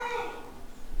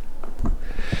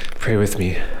Pray with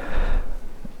me.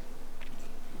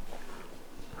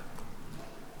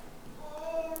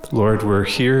 Lord, we're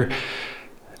here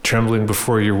trembling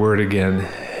before your word again,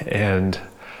 and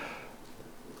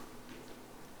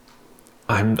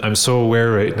I'm so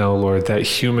aware right now, Lord, that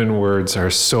human words are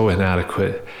so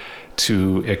inadequate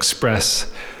to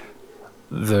express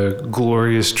the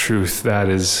glorious truth that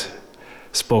is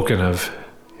spoken of,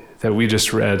 that we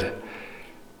just read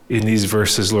in these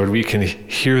verses. Lord, we can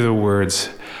hear the words,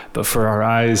 but for our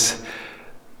eyes,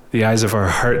 the eyes of our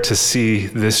heart to see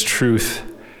this truth,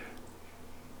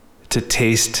 to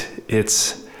taste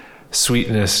its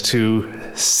sweetness,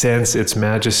 to sense its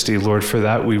majesty, Lord, for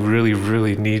that we really,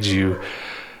 really need you.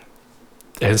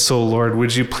 And so, Lord,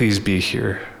 would you please be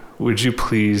here? Would you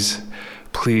please,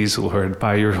 Lord,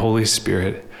 by your Holy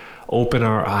Spirit, open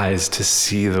our eyes to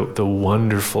see the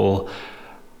wonderful,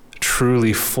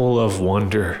 truly full of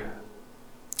wonder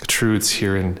truths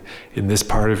here in this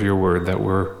part of your word that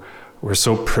we're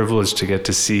so privileged to get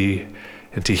to see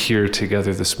and to hear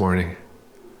together this morning.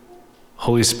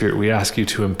 Holy Spirit, we ask you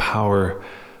to empower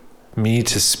me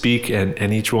to speak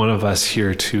and each one of us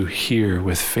here to hear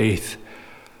with faith.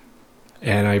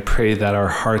 And I pray that our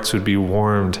hearts would be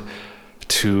warmed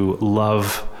to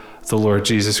love the Lord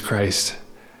Jesus Christ,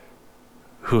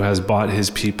 who has bought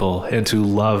his people, and to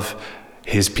love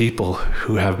his people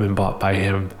who have been bought by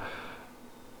him,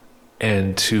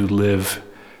 and to live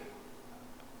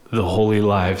the holy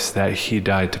lives that he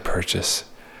died to purchase.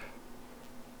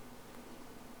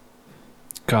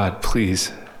 God,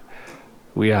 please,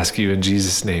 we ask you in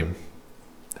Jesus' name.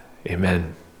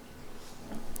 Amen.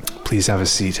 Please have a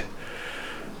seat.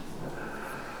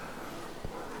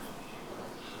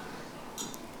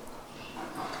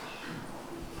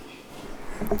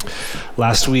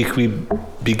 Last week we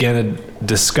began a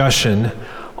discussion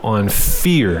on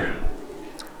fear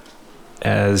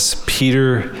as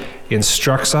Peter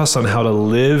instructs us on how to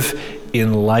live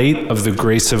in light of the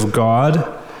grace of God,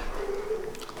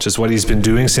 which is what he's been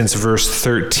doing since verse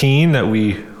 13 that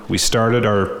we started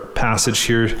our passage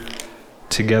here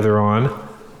together on.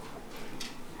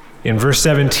 In verse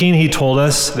 17, he told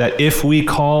us that if we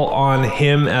call on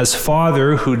him as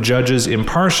Father who judges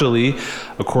impartially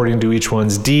according to each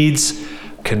one's deeds,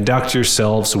 conduct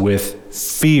yourselves with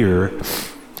fear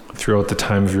throughout the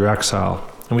time of your exile.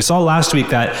 And we saw last week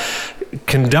that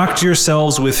conduct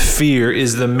yourselves with fear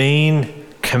is the main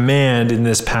command in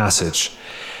this passage.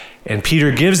 And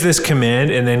Peter gives this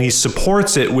command and then he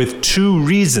supports it with two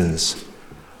reasons.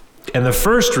 And the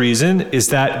first reason is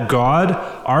that God,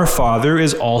 our Father,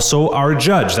 is also our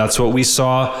judge. That's what we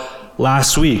saw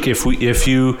last week. If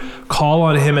you call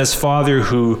on him as Father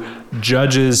who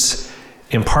judges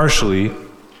impartially,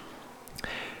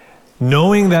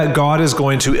 knowing that God is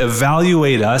going to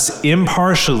evaluate us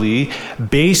impartially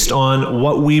based on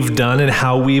what we've done and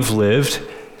how we've lived,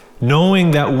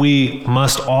 knowing that we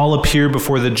must all appear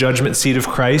before the judgment seat of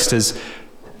Christ, as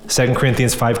 2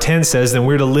 Corinthians 5:10 says, then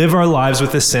we're to live our lives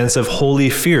with a sense of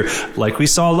holy fear. Like we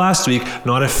saw last week,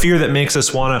 not a fear that makes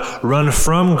us want to run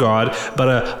from God,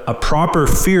 but a proper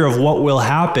fear of what will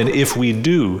happen if we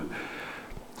do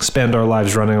spend our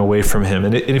lives running away from him.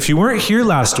 And if you weren't here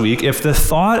last week, if the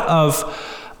thought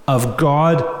of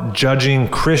God judging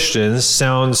Christians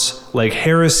sounds like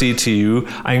heresy to you,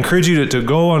 I encourage you to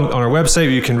go on our website where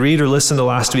you can read or listen to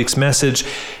last week's message,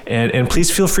 and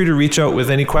please feel free to reach out with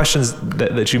any questions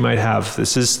that you might have.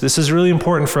 This is really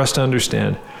important for us to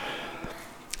understand.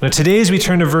 Now today, as we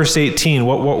turn to verse 18,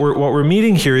 what we're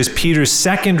meeting here is Peter's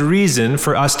second reason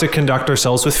for us to conduct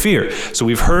ourselves with fear. So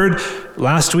we've heard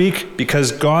last week,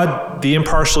 because God, the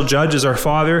impartial judge, is our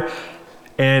Father,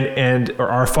 or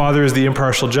our Father is the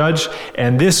impartial judge.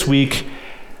 And this week,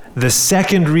 the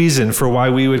second reason for why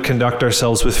we would conduct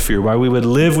ourselves with fear, why we would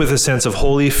live with a sense of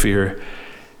holy fear,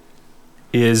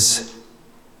 is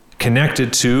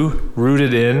connected to,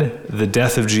 rooted in, the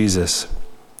death of Jesus.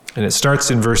 And it starts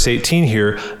in verse 18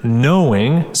 here,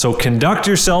 knowing, so conduct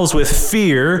yourselves with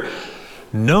fear,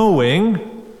 knowing,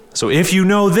 so if you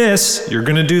know this, you're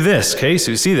going to do this, okay?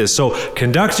 So you see this. So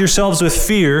conduct yourselves with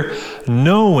fear,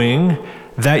 knowing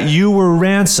that you were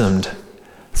ransomed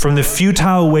from the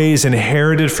futile ways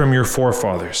inherited from your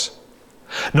forefathers,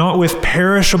 not with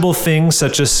perishable things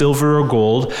such as silver or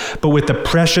gold, but with the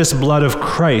precious blood of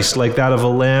Christ, like that of a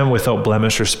lamb without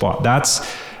blemish or spot.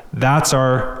 That's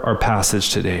our passage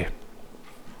today.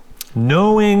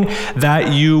 Knowing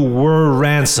that you were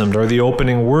ransomed are the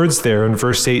opening words there in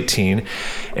verse 18.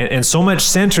 And so much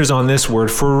centers on this word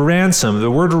for ransom.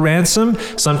 The word ransom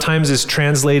sometimes is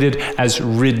translated as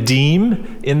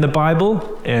redeem in the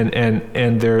Bible. And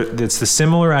it's the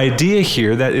similar idea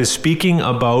here that is speaking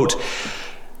about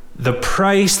the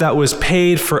price that was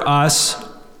paid for us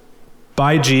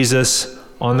by Jesus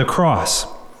on the cross.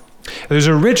 There's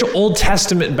a rich Old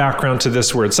Testament background to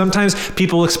this word. Sometimes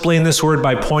people explain this word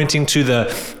by pointing to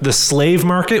the slave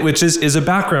market, which is a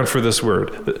background for this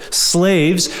word.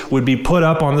 Slaves would be put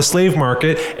up on the slave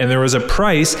market, and there was a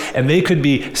price, and they could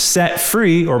be set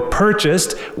free or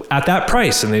purchased at that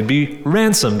price, and they'd be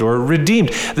ransomed or redeemed.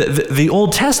 The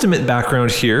Old Testament background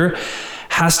here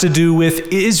has to do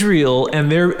with Israel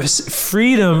and their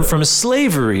freedom from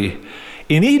slavery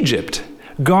in Egypt.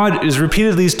 God is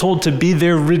repeatedly told to be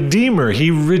their redeemer. He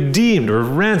redeemed or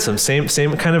ransomed, same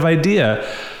kind of idea,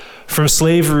 from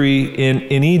slavery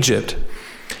in Egypt.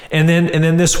 And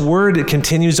then this word, it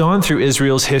continues on through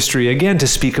Israel's history, again, to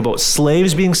speak about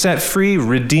slaves being set free,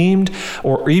 redeemed,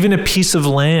 or even a piece of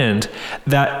land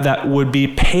that would be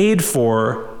paid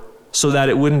for so that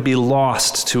it wouldn't be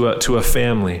lost to a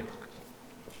family.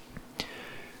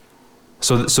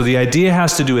 So the idea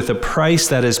has to do with the price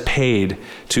that is paid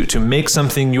to make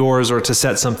something yours or to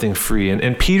set something free.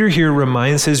 And Peter here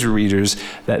reminds his readers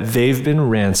that they've been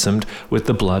ransomed with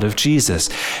the blood of Jesus.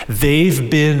 They've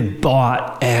been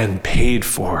bought and paid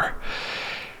for.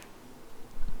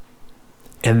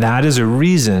 And that is a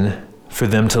reason for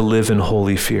them to live in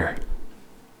holy fear.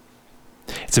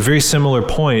 It's a very similar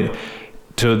point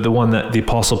to the one that the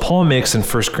Apostle Paul makes in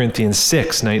 1 Corinthians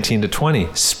 6, 19 to 20,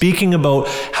 speaking about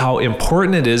how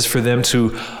important it is for them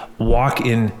to walk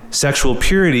in sexual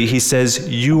purity. He says,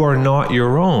 "You are not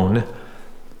your own,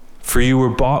 for you were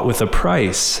bought with a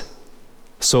price.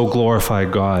 So glorify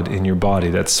God in your body."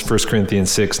 That's 1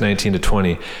 Corinthians 6, 19 to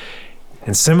 20.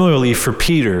 And similarly for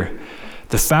Peter,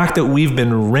 the fact that we've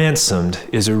been ransomed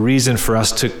is a reason for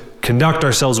us to conduct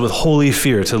ourselves with holy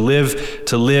fear, to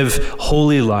live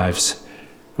holy lives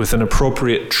with an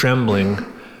appropriate trembling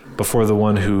before the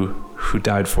one who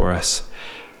died for us.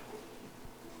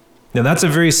 Now that's a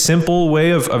very simple way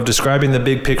of describing the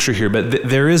big picture here, but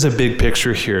there is a big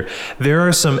picture here. There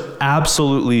are some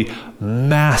absolutely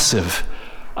massive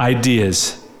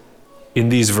ideas in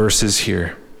these verses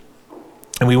here.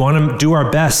 And we want to do our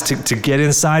best to get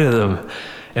inside of them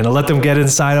and to let them get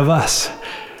inside of us.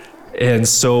 And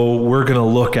so we're going to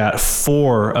look at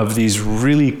 4 of these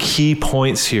really key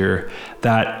points here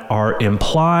that are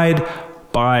implied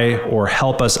by or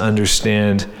help us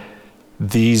understand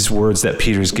these words that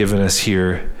Peter's given us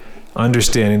here,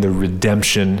 understanding the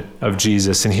redemption of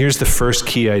Jesus. And here's the first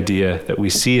key idea that we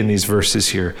see in these verses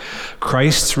here.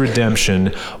 Christ's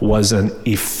redemption was an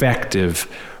effective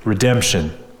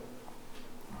redemption.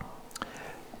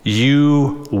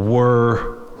 You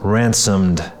were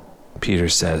ransomed, Peter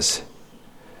says.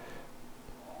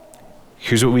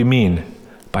 Here's what we mean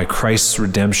by Christ's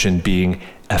redemption being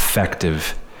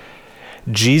effective.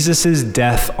 Jesus'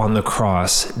 death on the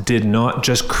cross did not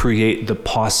just create the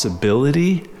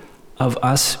possibility of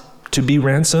us to be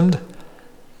ransomed,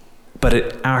 but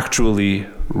it actually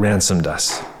ransomed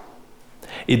us.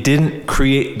 It didn't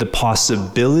create the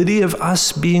possibility of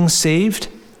us being saved,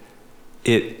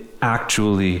 it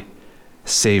actually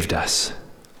saved us.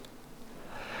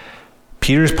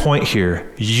 Peter's point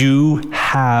here, you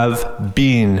have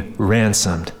been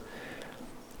ransomed,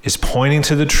 is pointing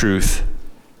to the truth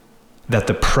that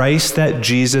the price that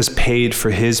Jesus paid for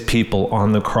his people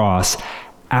on the cross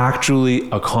actually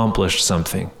accomplished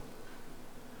something.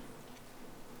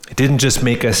 It didn't just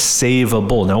make us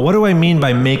savable. Now, what do I mean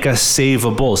by make us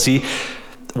savable? See,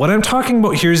 what I'm talking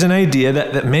about here is an idea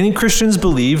that many Christians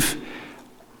believe,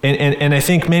 and I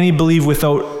think many believe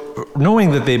without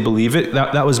knowing that they believe it.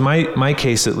 That was my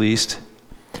case at least.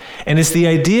 And it's the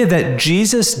idea that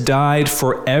Jesus died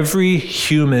for every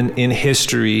human in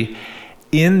history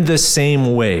in the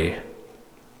same way.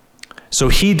 So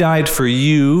he died for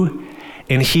you,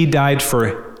 and he died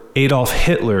for Adolf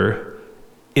Hitler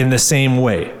in the same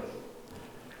way,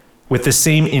 with the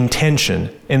same intention.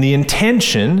 And the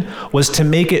intention was to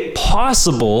make it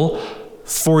possible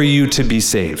for you to be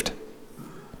saved.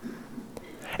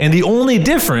 And the only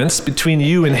difference between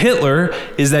you and Hitler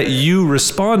is that you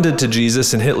responded to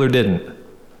Jesus and Hitler didn't.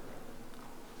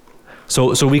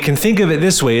 So we can think of it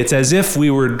this way. It's as if we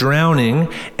were drowning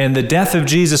and the death of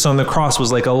Jesus on the cross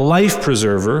was like a life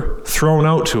preserver thrown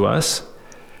out to us.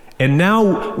 And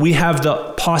now we have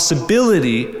the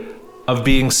possibility of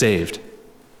being saved.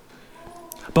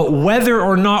 But whether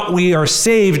or not we are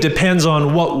saved depends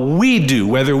on what we do,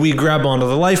 whether we grab onto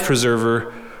the life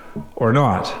preserver or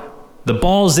not. The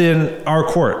ball's in our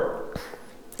court.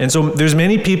 And so there's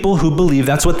many people who believe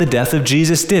that's what the death of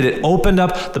Jesus did. It opened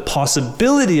up the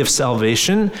possibility of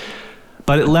salvation,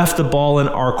 but it left the ball in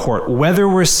our court. Whether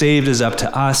we're saved is up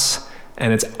to us,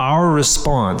 and it's our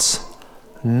response,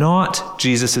 not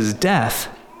Jesus' death,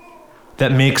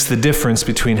 that makes the difference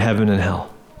between heaven and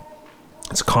hell.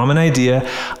 It's a common idea.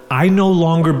 I no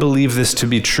longer believe this to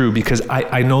be true because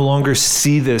I no longer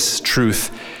see this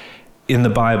truth in the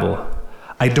Bible.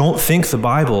 I don't think the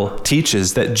Bible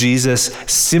teaches that Jesus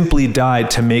simply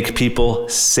died to make people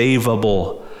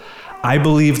savable. I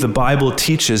believe the Bible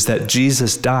teaches that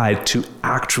Jesus died to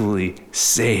actually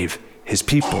save his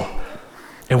people.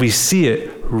 And we see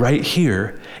it right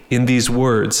here in these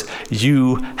words,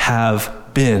 you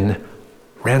have been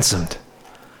ransomed.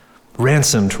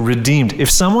 Ransomed, redeemed. If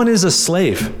someone is a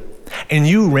slave and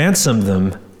you ransom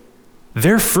them,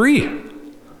 they're free.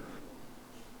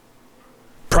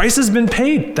 Price has been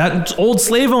paid. That old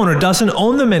slave owner doesn't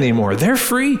own them anymore. They're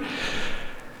free.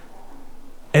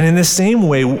 And in the same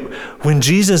way, when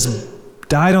Jesus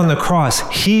died on the cross,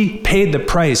 he paid the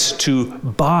price to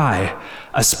buy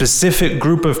a specific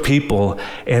group of people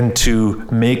and to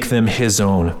make them his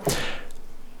own.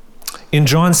 In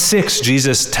John 6,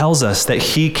 Jesus tells us that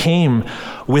he came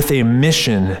with a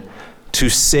mission to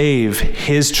save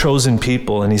his chosen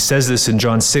people. And he says this in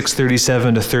John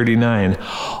 6:37-39.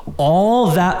 All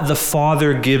that the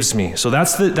Father gives me. So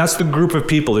that's the group of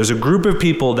people. There's a group of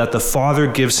people that the Father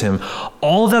gives him.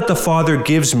 All that the Father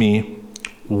gives me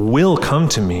will come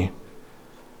to me.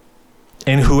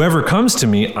 And whoever comes to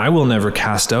me, I will never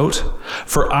cast out.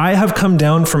 For I have come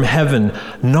down from heaven,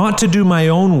 not to do my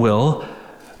own will,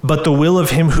 but the will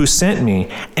of him who sent me.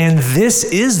 And this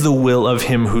is the will of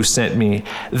him who sent me,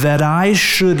 that I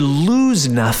should lose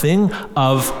nothing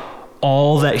of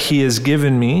all that he has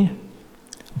given me,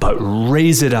 but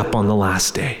raise it up on the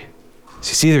last day. So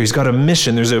you see there, he's got a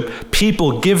mission. There's a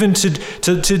people given to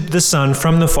the Son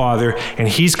from the Father, and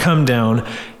he's come down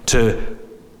to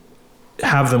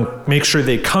have them make sure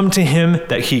they come to him,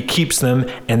 that he keeps them,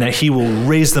 and that he will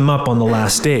raise them up on the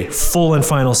last day. Full and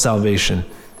final salvation.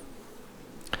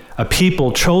 A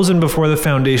people chosen before the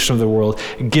foundation of the world,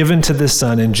 given to the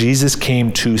Son, and Jesus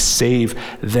came to save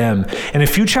them. And a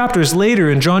few chapters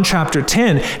later, in John chapter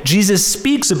 10, Jesus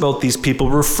speaks about these people,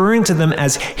 referring to them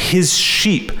as his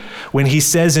sheep, when he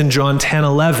says in John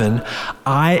 10:11,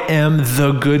 I am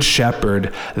the good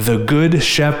shepherd. The good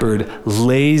shepherd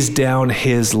lays down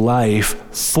his life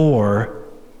for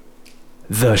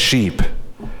the sheep.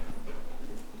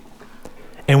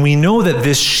 And we know that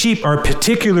this sheep are a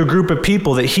particular group of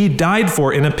people that he died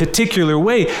for in a particular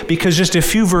way, because just a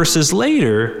few verses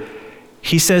later,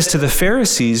 he says to the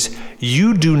Pharisees,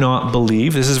 you do not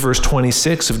believe, this is verse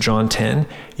 26 of John 10,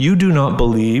 you do not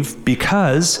believe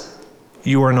because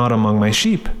you are not among my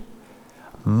sheep.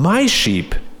 My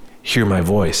sheep hear my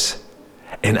voice,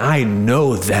 and I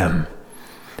know them,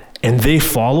 and they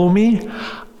follow me.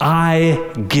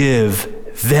 I give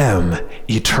them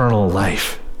eternal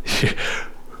life.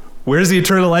 Where does the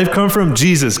eternal life come from?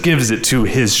 Jesus gives it to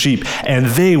his sheep, and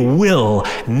they will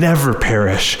never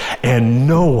perish, and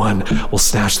no one will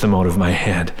snatch them out of my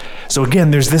hand. So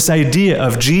again, there's this idea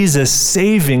of Jesus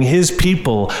saving his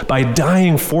people by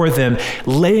dying for them,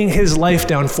 laying his life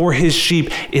down for his sheep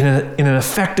in an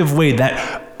effective way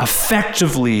that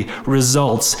effectively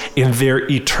results in their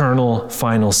eternal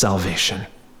final salvation.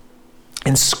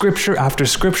 And scripture after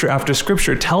scripture after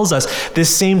scripture tells us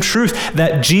this same truth,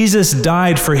 that Jesus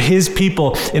died for his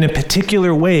people in a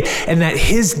particular way, and that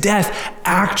his death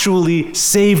actually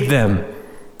saved them.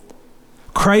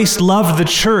 Christ loved the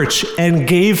church and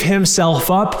gave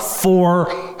himself up for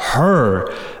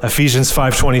her. Ephesians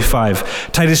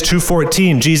 5:25. Titus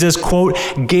 2:14. Jesus, quote,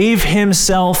 gave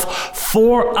himself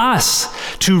for us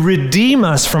to redeem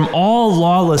us from all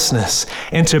lawlessness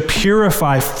and to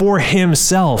purify for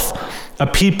himself a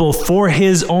people for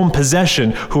his own possession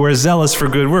who are zealous for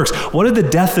good works. What did the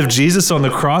death of Jesus on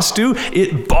the cross do?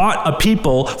 It bought a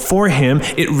people for him,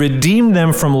 it redeemed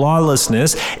them from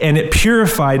lawlessness, and it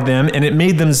purified them, and it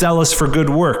made them zealous for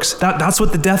good works. That's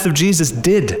what the death of Jesus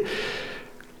did.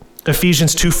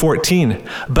 Ephesians 2:14.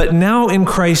 But now in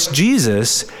Christ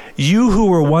Jesus, you who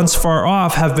were once far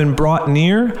off have been brought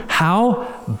near. How?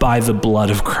 By the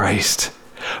blood of Christ.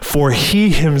 For he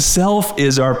himself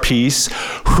is our peace,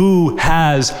 who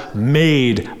has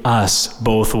made us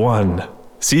both one.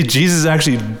 See, Jesus is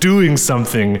actually doing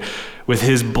something with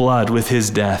his blood, with his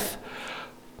death.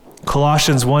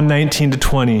 Colossians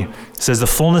 1:19-20 says, the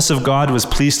fullness of God was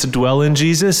pleased to dwell in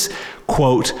Jesus,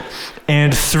 quote,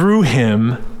 and through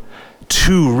him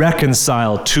to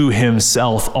reconcile to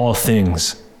himself all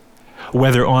things,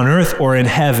 whether on earth or in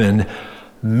heaven,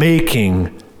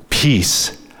 making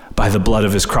peace by the blood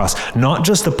of his cross. Not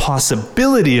just the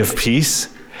possibility of peace,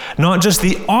 not just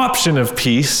the option of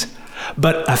peace,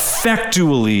 but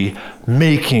effectually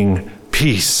making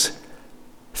peace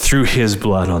through his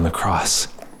blood on the cross.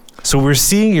 So we're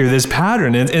seeing here this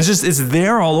pattern, and it's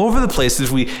there all over the place.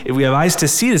 If we have eyes to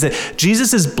see it, is that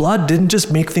Jesus' blood didn't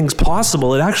just make things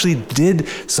possible. It actually did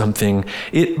something.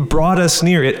 It brought us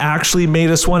near. It actually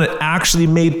made us one. It actually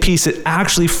made peace. It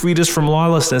actually freed us from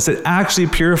lawlessness. It actually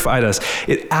purified us.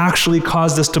 It actually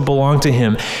caused us to belong to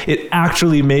him. It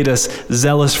actually made us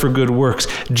zealous for good works.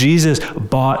 Jesus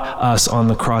bought us on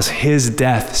the cross. His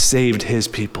death saved his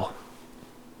people.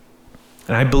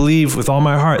 And I believe with all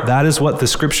my heart, that is what the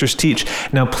scriptures teach.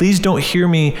 Now, please don't hear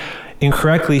me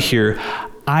incorrectly here.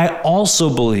 I also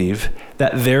believe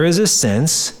that there is a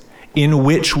sense in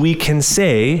which we can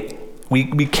say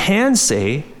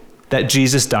that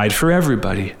Jesus died for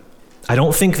everybody. I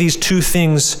don't think these two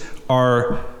things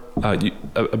are,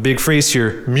 a big phrase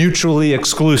here, mutually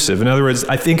exclusive. In other words,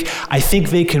 I think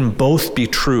they can both be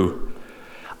true.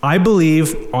 I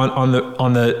believe on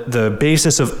the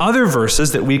basis of other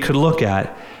verses that we could look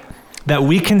at, that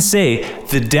we can say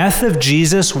the death of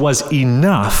Jesus was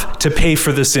enough to pay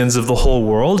for the sins of the whole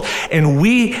world. And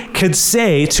we could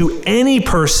say to any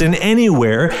person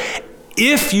anywhere,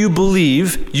 if you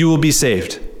believe, you will be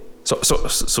saved.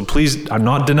 So please, I'm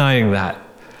not denying that.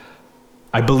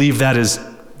 I believe that is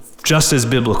just as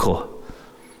biblical.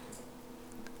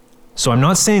 So I'm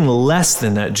not saying less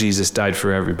than that Jesus died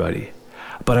for everybody.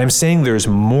 But I'm saying there's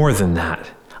more than that.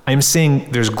 I'm saying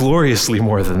there's gloriously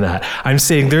more than that. I'm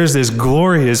saying there's this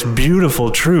glorious, beautiful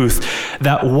truth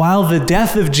that while the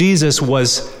death of Jesus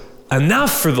was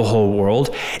enough for the whole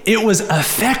world, it was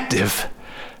effective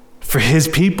for his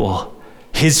people,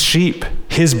 his sheep,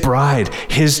 his bride,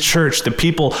 his church, the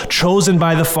people chosen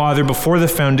by the Father before the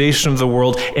foundation of the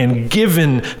world and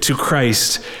given to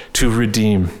Christ to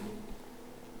redeem.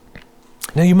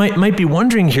 Now you might be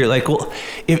wondering here, like, well,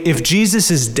 if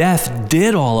Jesus' death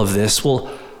did all of this, well,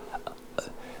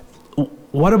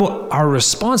 what about our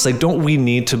response? Like, don't we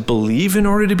need to believe in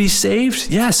order to be saved?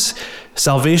 Yes,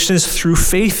 salvation is through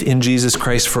faith in Jesus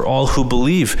Christ for all who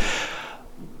believe.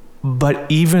 But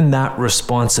even that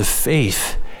response of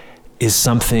faith is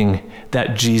something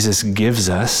that Jesus gives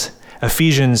us.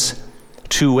 Ephesians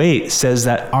 2:8 says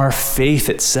that our faith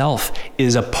itself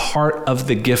is a part of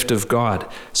the gift of God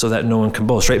so that no one can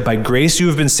boast, right? By grace you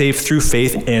have been saved through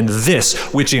faith, and this,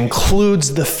 which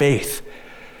includes the faith,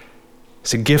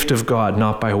 is a gift of God,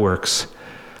 not by works,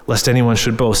 lest anyone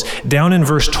should boast. Down in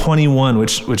verse 21,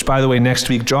 which by the way, next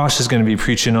week Josh is going to be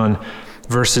preaching on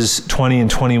verses 20 and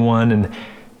 21,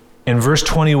 and verse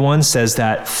 21 says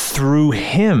that through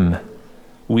him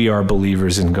we are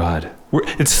believers in God.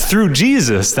 It's through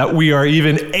Jesus that we are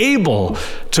even able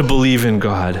to believe in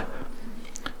God.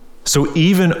 So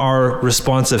even our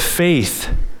response of faith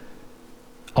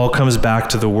all comes back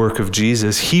to the work of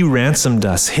Jesus. He ransomed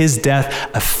us. His death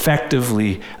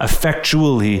effectually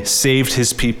saved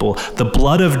his people. The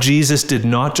blood of Jesus did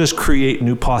not just create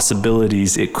new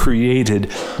possibilities, it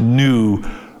created new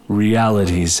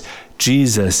realities.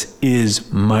 Jesus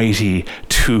is mighty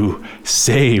to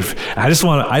save. I just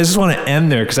want to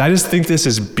end there because I just think this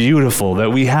is beautiful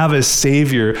that we have a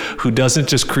Savior who doesn't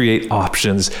just create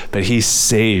options, but he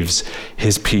saves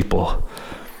his people.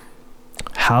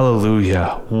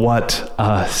 Hallelujah. What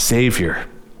a Savior.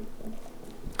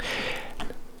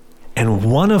 And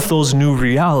one of those new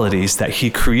realities that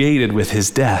he created with his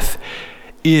death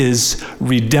is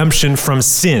redemption from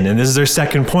sin. And this is our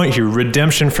second point here,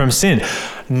 redemption from sin.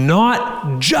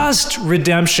 Not just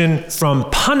redemption from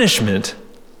punishment,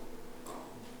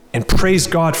 and praise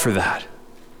God for that.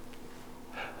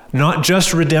 Not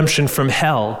just redemption from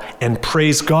hell, and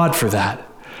praise God for that,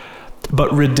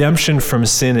 but redemption from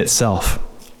sin itself.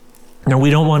 Now,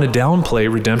 we don't want to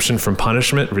downplay redemption from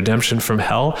punishment, redemption from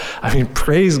hell. I mean,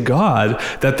 praise God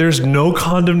that there's no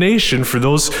condemnation for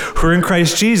those who are in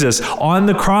Christ Jesus. On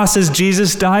the cross, as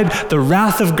Jesus died, the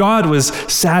wrath of God was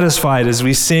satisfied, as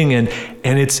we sing, and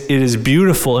it is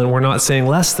beautiful, and we're not saying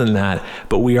less than that,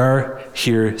 but we are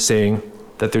here saying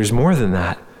that there's more than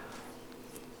that.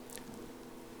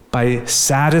 By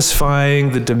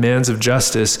satisfying the demands of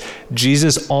justice,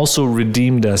 Jesus also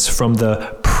redeemed us from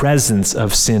the presence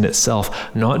of sin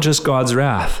itself, not just God's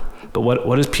wrath. But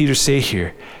what does Peter say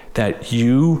here? That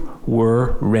you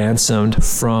were ransomed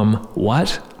from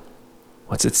what?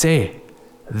 What's it say?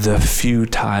 The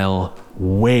futile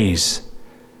ways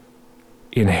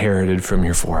inherited from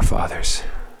your forefathers.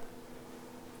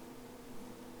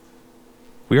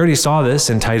 We already saw this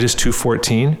in Titus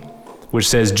 2:14. Which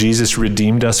says Jesus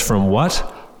redeemed us from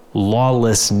what?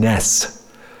 Lawlessness.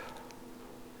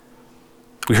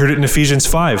 We heard it in Ephesians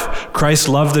 5. Christ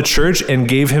loved the church and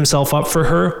gave himself up for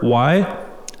her. Why?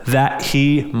 That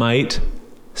he might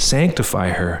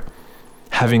sanctify her,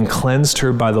 having cleansed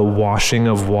her by the washing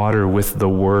of water with the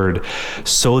word,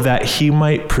 so that he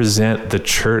might present the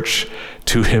church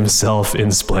to himself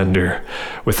in splendor,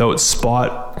 without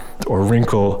spot or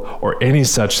wrinkle or any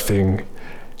such thing.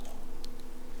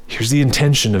 Here's the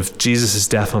intention of Jesus'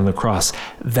 death on the cross,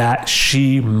 that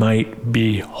she might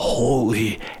be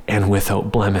holy and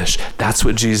without blemish. That's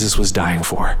what Jesus was dying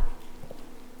for.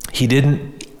 He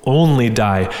didn't only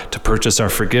die to purchase our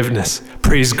forgiveness.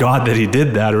 Praise God that he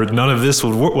did that, or none of this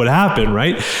would happen,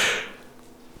 right?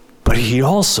 But he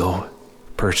also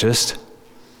purchased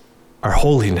our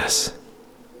holiness.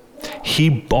 He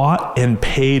bought and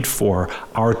paid for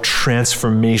our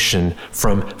transformation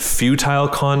from futile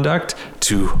conduct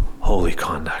to holy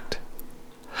conduct.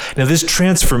 Now, this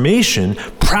transformation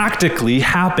practically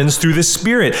happens through the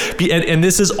Spirit. And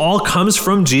this all comes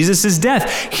from Jesus'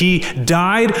 death. He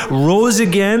died, rose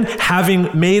again,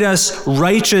 having made us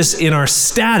righteous in our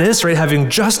status, right?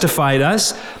 Having justified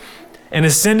us, and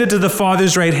ascended to the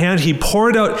Father's right hand. He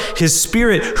poured out his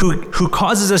Spirit who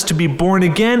causes us to be born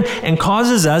again and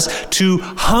causes us to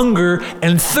hunger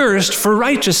and thirst for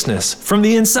righteousness from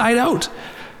the inside out.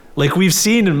 Like we've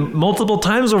seen multiple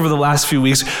times over the last few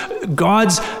weeks,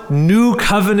 God's new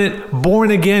covenant,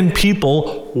 born again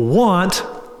people want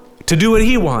to do what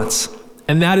he wants.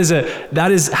 And that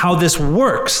is how this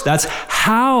works. That's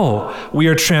how we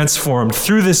are transformed,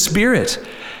 through the Spirit.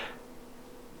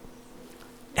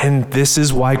 And this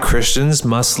is why Christians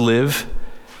must live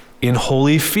in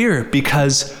holy fear,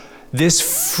 because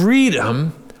this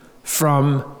freedom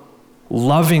from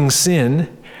loving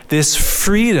sin, this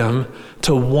freedom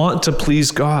to want to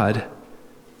please God,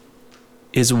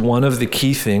 is one of the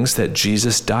key things that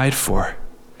Jesus died for.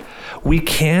 We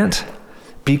can't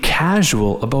be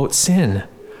casual about sin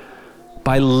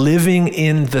by living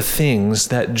in the things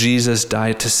that Jesus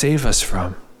died to save us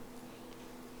from.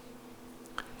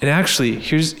 And actually,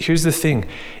 here's the thing.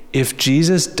 If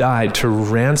Jesus died to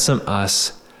ransom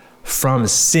us from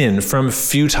sin, from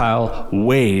futile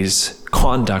ways,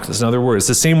 conduct, that's another word. It's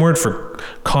the same word for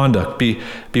conduct. Be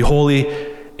holy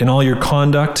in all your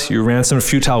conduct. You're ransomed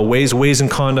futile ways. Ways and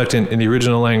conduct in the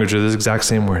original language are the exact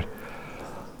same word.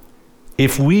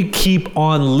 If we keep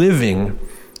on living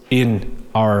in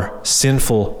our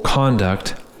sinful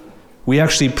conduct, we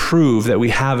actually prove that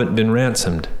we haven't been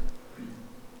ransomed.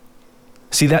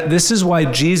 See, this is why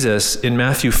Jesus in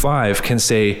Matthew 5 can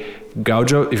say,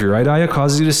 gouge out, if your right eye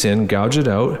causes you to sin, gouge it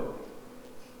out.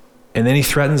 And then he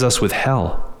threatens us with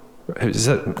hell. Has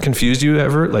that confused you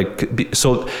ever? For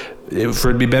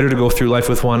it'd be better to go through life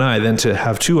with one eye than to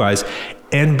have two eyes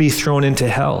and be thrown into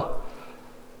hell.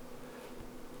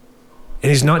 And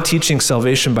he's not teaching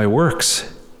salvation by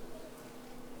works.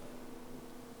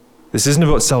 This isn't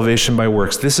about salvation by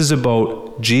works. This is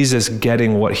about Jesus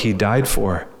getting what he died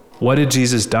for. What did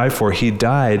Jesus die for? He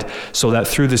died so that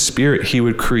through the Spirit he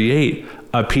would create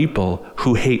a people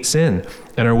who hate sin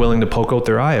and are willing to poke out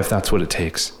their eye if that's what it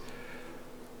takes.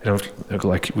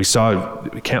 Like we saw,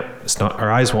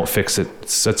 our eyes won't fix it.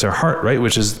 It's our heart, right?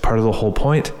 Which is part of the whole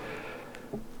point.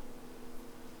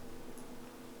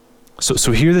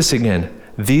 So hear this again.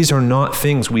 These are not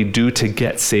things we do to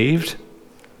get saved.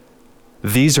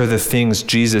 These are the things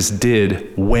Jesus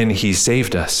did when he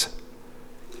saved us.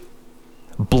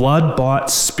 Blood-bought,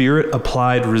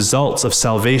 Spirit-applied results of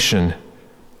salvation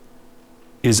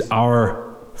is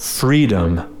our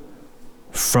freedom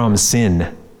from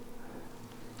sin.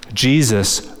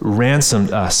 Jesus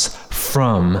ransomed us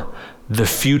from the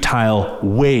futile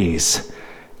ways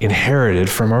inherited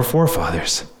from our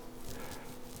forefathers.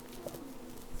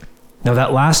 Now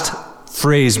that last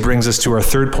phrase brings us to our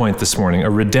third point this morning, a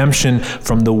redemption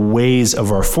from the ways of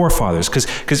our forefathers.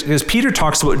 Because Peter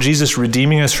talks about Jesus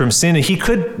redeeming us from sin, and he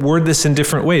could word this in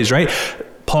different ways, right?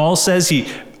 Paul says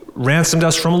he ransomed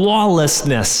us from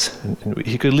lawlessness.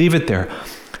 He could leave it there.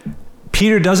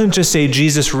 Peter doesn't just say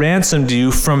Jesus ransomed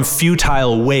you from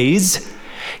futile ways.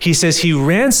 He says he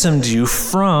ransomed you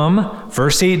from,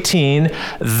 verse 18,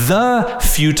 the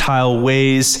futile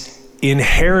ways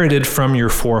inherited from your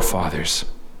forefathers.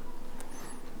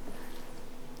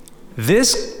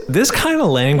 This kind of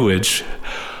language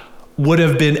would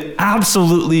have been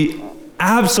absolutely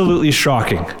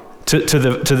shocking to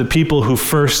the people who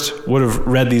first would have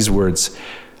read these words,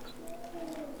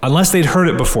 unless they'd heard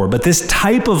it before. But this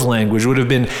type of language would have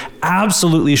been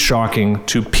absolutely shocking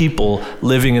to people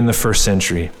living in the first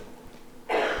century.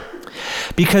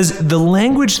 Because the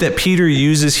language that Peter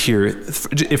uses here,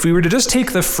 if we were to just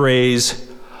take the phrase,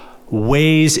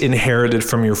 ways inherited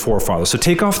from your forefathers, so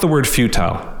take off the word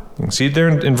futile. You can see it there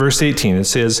in verse 18. It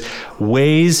says,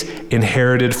 ways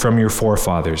inherited from your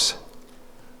forefathers.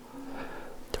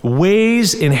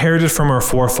 ways inherited from our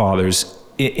forefathers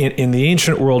in the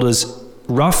ancient world is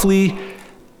roughly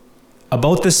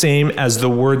about the same as the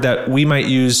word that we might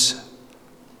use,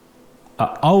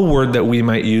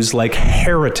 like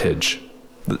heritage.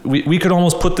 We could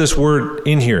almost put this word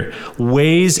in here.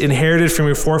 Ways inherited from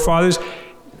your forefathers,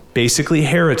 basically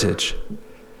heritage.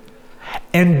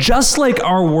 And just like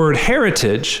our word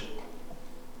heritage,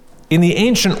 in the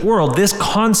ancient world, this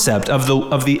concept of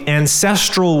the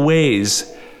ancestral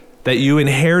ways that you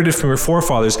inherited from your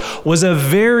forefathers was a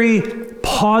very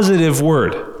positive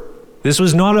word. This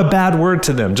was not a bad word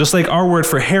to them, just like our word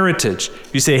for heritage.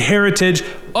 You say heritage,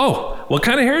 oh, what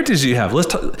kind of heritage do you have?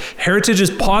 Heritage is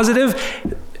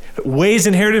positive. Ways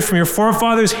inherited from your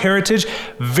forefathers, heritage,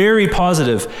 very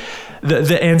positive.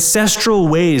 The ancestral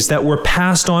ways that were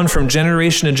passed on from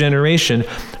generation to generation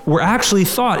were actually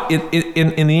thought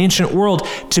in the ancient world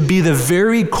to be the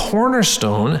very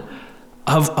cornerstone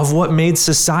of what made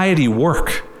society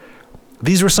work.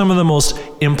 These were some of the most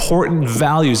important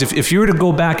values. If you were to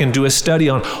go back and do a study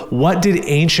on what did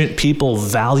ancient people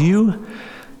value,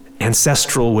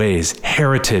 ancestral ways,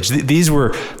 heritage, these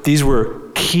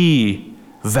were key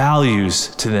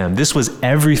values to them. This was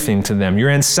everything to them. Your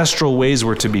ancestral ways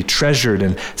were to be treasured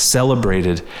and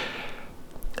celebrated.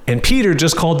 And Peter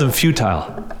just called them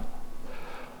futile.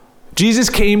 Jesus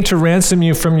came to ransom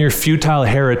you from your futile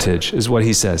heritage, is what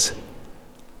he says.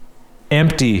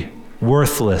 Empty,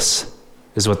 worthless,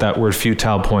 is what that word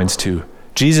futile points to.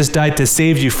 Jesus died to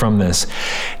save you from this.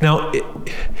 Now,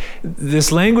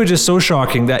 this language is so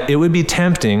shocking that it would be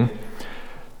tempting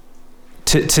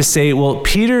to say, well,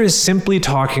 Peter is simply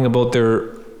talking about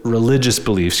their religious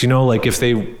beliefs, like if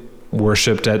they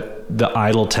worshipped at the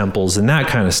idol temples and that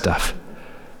kind of stuff.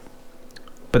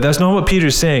 But that's not what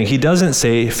Peter's saying. He doesn't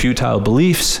say futile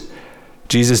beliefs.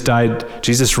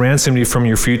 Jesus ransomed you from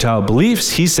your futile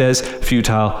beliefs. He says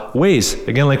futile ways.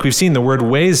 Again, like we've seen, the word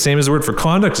ways, same as the word for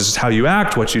conduct. It's just how you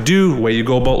act, what you do, the way you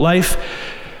go about life.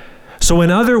 So in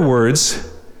other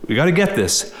words, we got to get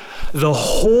this. The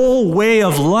whole way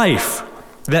of life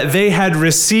that they had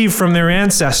received from their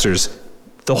ancestors,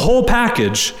 the whole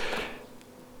package,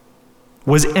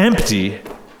 was empty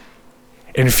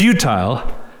and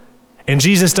futile, and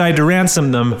Jesus died to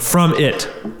ransom them from it.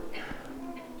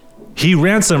 He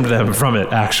ransomed them from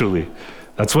it, actually.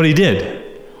 That's what he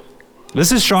did.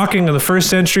 This is shocking in the first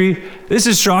century. This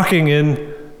is shocking in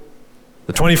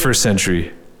the 21st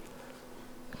century.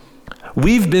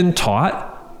 We've been taught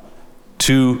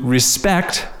to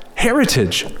respect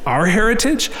heritage, our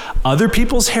heritage, other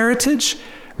people's heritage.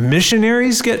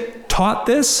 Missionaries get taught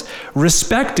this.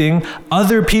 Respecting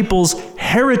other people's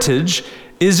heritage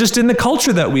is just in the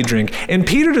culture that we drink. And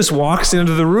Peter just walks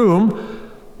into the room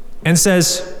and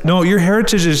says, no, your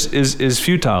heritage is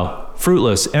futile,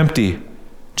 fruitless, empty.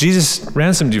 Jesus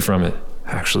ransomed you from it,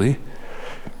 actually.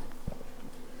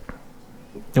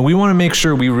 And we want to make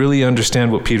sure we really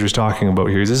understand what Peter's talking about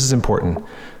here. This is important.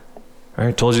 All right,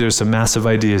 I told you there's some massive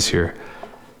ideas here.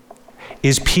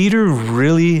 Is Peter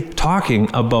really talking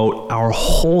about our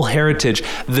whole heritage,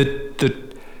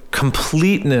 the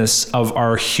completeness of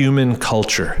our human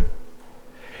culture?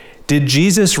 Did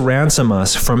Jesus ransom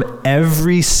us from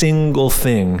every single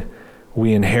thing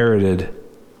we inherited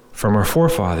from our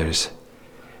forefathers?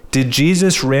 Did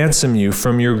Jesus ransom you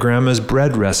from your grandma's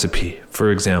bread recipe, for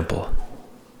example?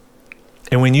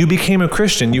 And when you became a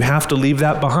Christian, you have to leave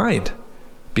that behind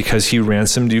because he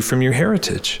ransomed you from your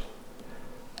heritage.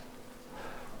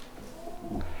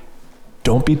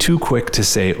 Don't be too quick to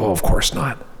say, oh, of course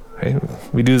not. Right?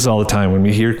 We do this all the time. When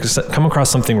we come across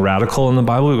something radical in the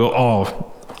Bible, we go,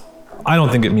 oh, I don't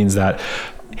think it means that.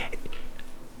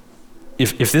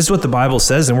 If this is what the Bible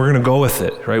says, then we're going to go with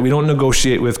it, right? We don't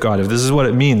negotiate with God. If this is what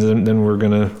it means, then we're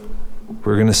going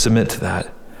to submit to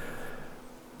that.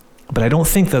 But I don't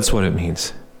think that's what it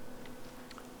means.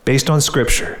 Based on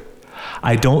Scripture,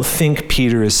 I don't think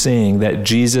Peter is saying that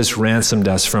Jesus ransomed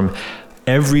us from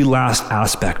every last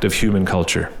aspect of human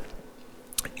culture.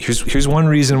 Here's one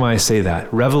reason why I say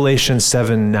that. Revelation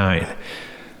 7:9.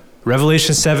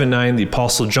 Revelation 7:9, the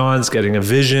Apostle John's getting a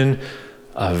vision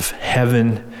of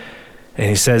heaven. And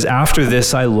he says, after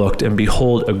this I looked, and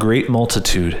behold, a great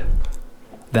multitude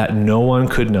that no one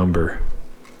could number,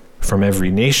 from every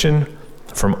nation,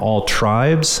 from all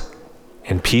tribes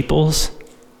and peoples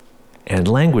and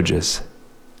languages,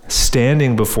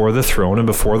 standing before the throne and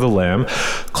before the Lamb,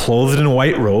 clothed in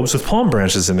white robes with palm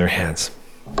branches in their hands.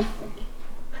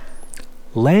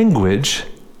 Language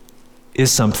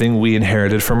is something we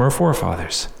inherited from our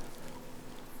forefathers.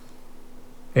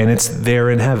 And it's there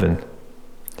in heaven.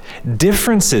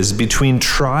 Differences between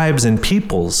tribes and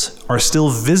peoples are still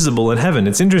visible in heaven.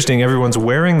 It's interesting, everyone's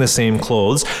wearing the same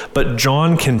clothes, but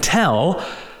John can tell,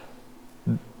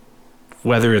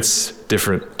 whether it's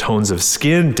different tones of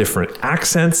skin, different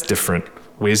accents, different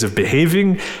ways of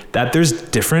behaving, that there's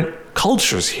different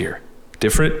cultures here,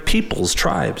 different peoples,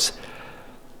 tribes.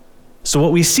 So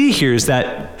what we see here is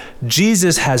that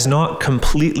Jesus has not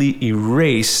completely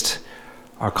erased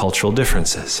our cultural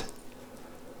differences.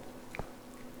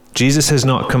 Jesus has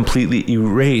not completely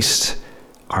erased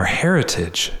our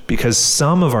heritage, because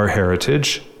some of our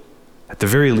heritage, at the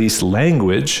very least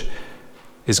language,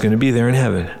 is going to be there in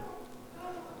heaven.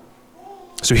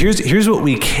 So here's what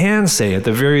we can say at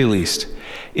the very least,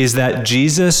 is that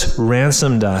Jesus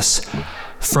ransomed us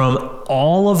from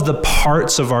all of the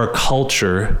parts of our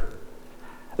culture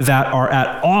that are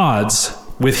at odds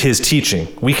with his teaching.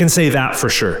 We can say that for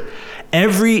sure.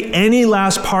 Any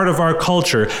last part of our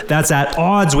culture that's at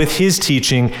odds with his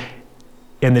teaching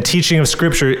and the teaching of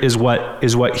Scripture is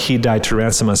what he died to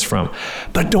ransom us from.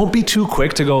 But don't be too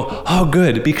quick to go, oh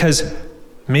good, because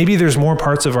maybe there's more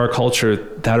parts of our culture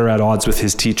that are at odds with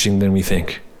his teaching than we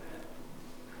think.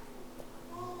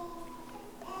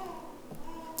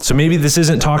 So maybe this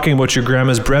isn't talking about your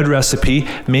grandma's bread recipe.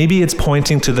 Maybe it's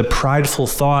pointing to the prideful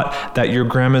thought that your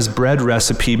grandma's bread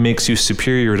recipe makes you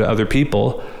superior to other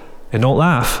people. And don't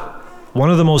laugh. One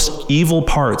of the most evil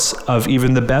parts of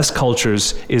even the best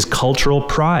cultures is cultural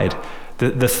pride.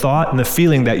 The thought and the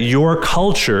feeling that your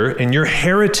culture and your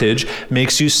heritage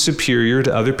makes you superior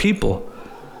to other people.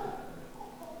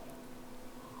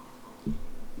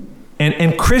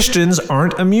 And Christians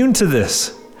aren't immune to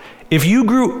this. If you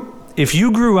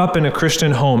grew up in a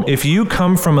Christian home, if you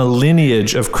come from a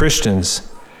lineage of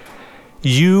Christians,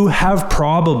 you have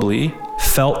probably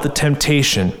felt the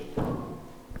temptation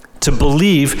to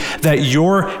believe that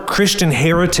your Christian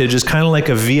heritage is kind of like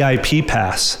a VIP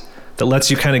pass that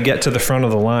lets you kind of get to the front of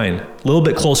the line, a little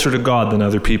bit closer to God than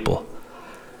other people.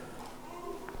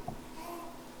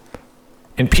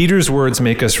 And Peter's words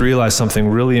make us realize something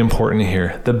really important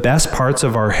here. The best parts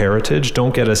of our heritage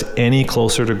don't get us any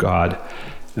closer to God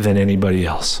than anybody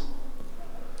else.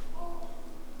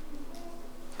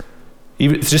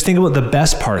 Just think about the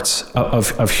best parts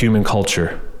of human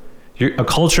culture. A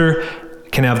culture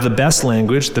can have the best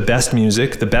language, the best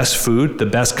music, the best food, the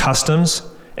best customs,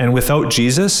 and without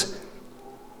Jesus,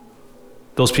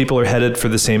 those people are headed for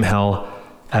the same hell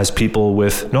as people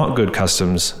with not good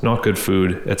customs, not good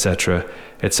food, etc.,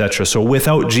 etc. So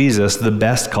without Jesus, the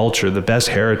best culture, the best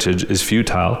heritage is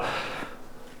futile.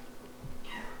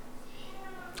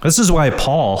 This is why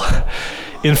Paul,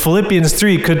 in Philippians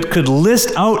 3, could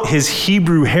list out his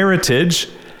Hebrew heritage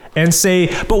and say,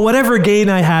 but whatever gain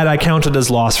I had, I counted as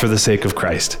loss for the sake of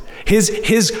Christ.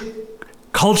 His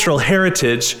cultural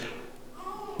heritage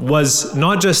was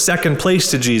not just second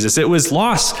place to Jesus, it was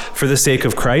loss for the sake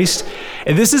of Christ.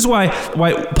 And this is why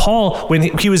Paul,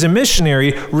 when he was a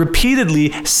missionary,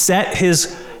 repeatedly set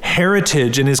his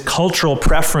heritage and his cultural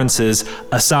preferences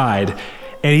aside.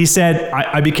 And he said,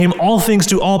 I became all things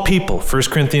to all people, 1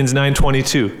 Corinthians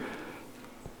 9:22.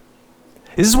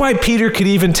 This is why Peter could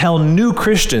even tell new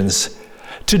Christians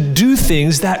to do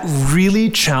things that really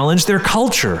challenge their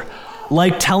culture,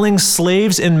 like telling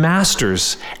slaves and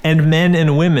masters and men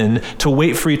and women to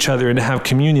wait for each other and to have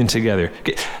communion together.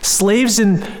 Slaves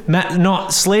and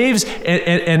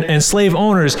slave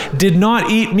owners did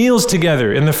not eat meals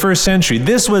together in the first century.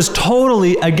 This was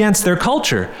totally against their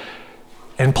culture.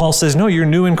 And Paul says, no, you're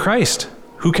new in Christ.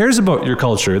 Who cares about your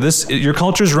culture? Your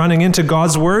culture's running into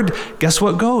God's word. Guess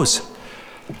what goes?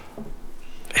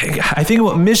 I think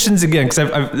about missions again, because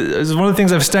it's one of the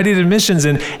things I've studied in missions,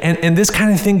 and this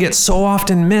kind of thing gets so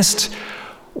often missed,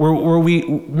 where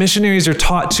missionaries are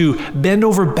taught to bend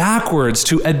over backwards,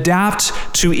 to adapt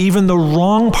to even the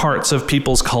wrong parts of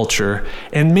people's culture.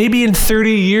 And maybe in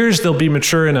 30 years they'll be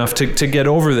mature enough to get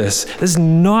over this. This is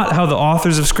not how the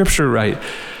authors of Scripture write.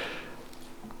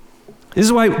 This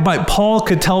is why Paul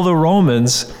could tell the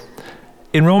Romans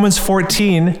in Romans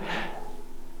 14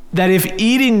 that if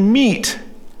eating meat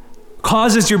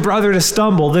causes your brother to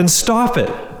stumble, then stop it.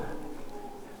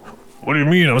 What do you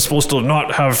mean? I'm supposed to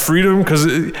not have freedom? Because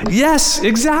yes,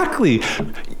 exactly.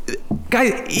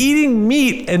 Guys, eating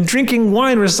meat and drinking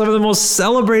wine were some of the most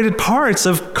celebrated parts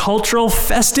of cultural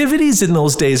festivities in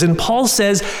those days. And Paul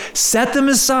says, set them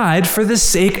aside for the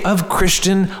sake of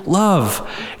Christian love.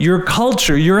 Your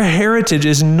culture, your heritage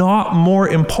is not more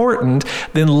important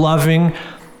than loving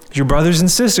your brothers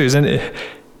and sisters. And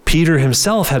Peter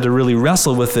himself had to really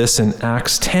wrestle with this in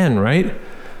Acts 10, right?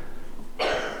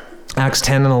 Acts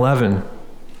 10 and 11.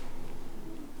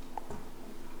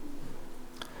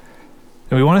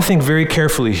 And we want to think very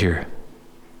carefully here.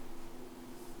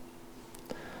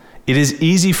 It is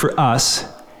easy for us,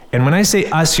 and when I say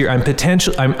us here,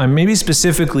 I'm maybe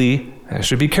specifically, I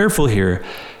should be careful here.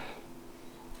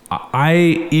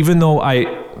 Even though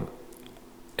I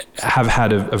have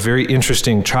had a very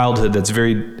interesting childhood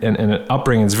and an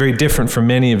upbringing that's very different from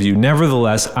many of you,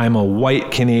 nevertheless, I'm a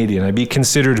white Canadian. I'd be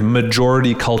considered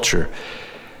majority culture.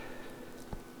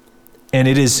 And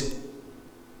this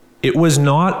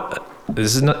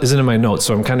isn't in my notes,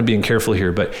 so I'm kind of being careful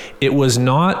here, but it was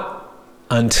not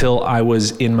until I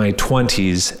was in my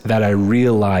 20s that I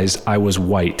realized I was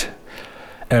white.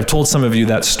 And I've told some of you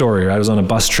that story. I was on a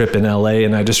bus trip in LA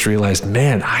and I just realized,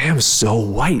 man, I am so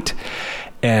white.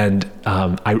 And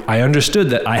I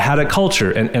understood that I had a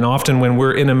culture. And often when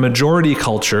we're in a majority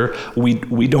culture,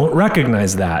 we don't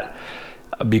recognize that.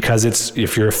 Because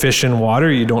if you're a fish in water,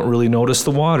 you don't really notice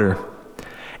the water.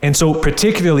 And so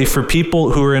particularly for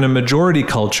people who are in a majority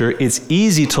culture, it's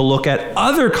easy to look at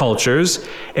other cultures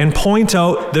and point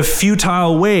out the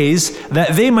futile ways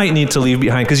that they might need to leave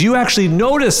behind, because you actually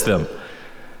notice them.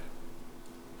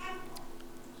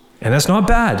 And that's not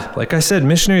bad. Like I said,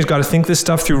 missionaries got to think this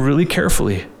stuff through really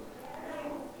carefully.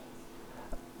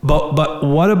 But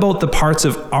what about the parts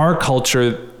of our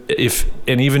culture,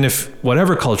 even if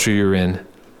whatever culture you're in,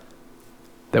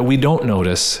 that we don't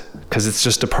notice because it's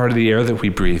just a part of the air that we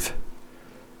breathe?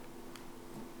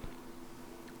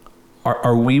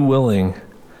 Are we willing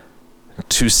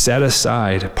to set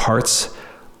aside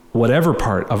whatever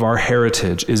part of our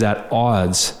heritage is at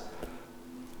odds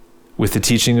with the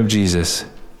teaching of Jesus?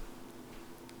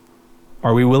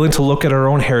 Are we willing to look at our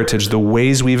own heritage, the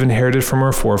ways we've inherited from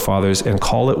our forefathers, and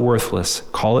call it worthless,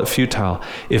 call it futile,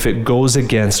 if it goes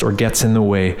against or gets in the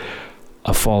way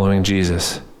of following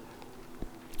Jesus?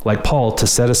 Like Paul, to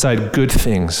set aside good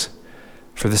things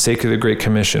for the sake of the Great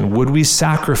Commission. Would we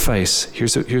sacrifice,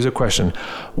 here's a question,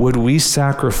 would we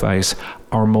sacrifice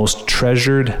our most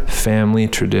treasured family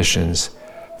traditions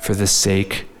for the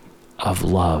sake of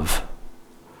love?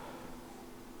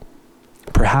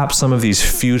 Perhaps some of these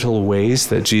futile ways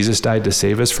that Jesus died to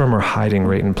save us from are hiding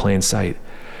right in plain sight.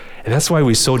 And that's why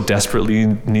we so desperately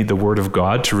need the Word of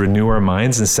God to renew our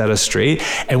minds and set us straight.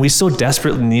 And we so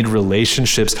desperately need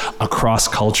relationships across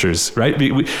cultures, right?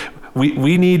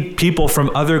 We need people from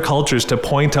other cultures to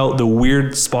point out the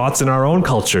weird spots in our own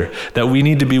culture that we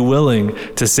need to be willing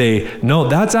to say, no,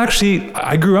 that's actually,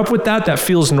 I grew up with that. That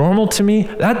feels normal to me.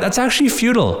 That's actually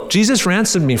futile. Jesus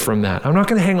ransomed me from that. I'm not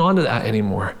going to hang on to that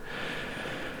anymore.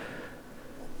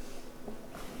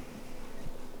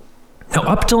 Now,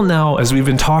 up till now, as we've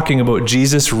been talking about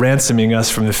Jesus ransoming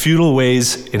us from the futile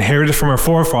ways inherited from our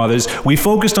forefathers, we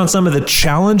focused on some of the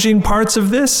challenging parts of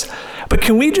this. But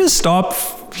can we just stop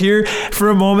here for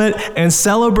a moment and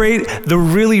celebrate the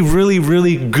really, really,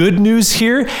 really good news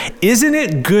here? Isn't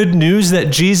it good news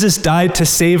that Jesus died to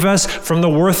save us from the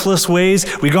worthless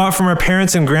ways we got from our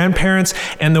parents and grandparents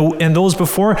and those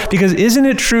before? Because isn't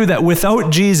it true that without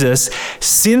Jesus,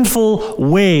 sinful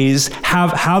ways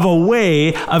have a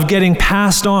way of getting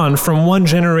passed on from one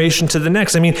generation to the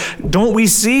next? I mean, don't we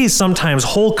see sometimes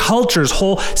whole cultures,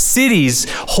 whole cities,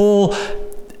 whole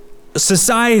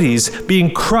societies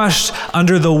being crushed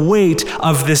under the weight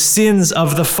of the sins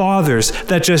of the fathers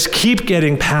that just keep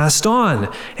getting passed on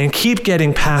and keep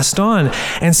getting passed on?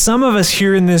 And some of us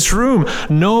here in this room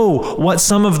know what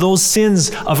some of those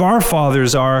sins of our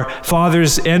fathers are,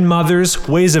 fathers and mothers,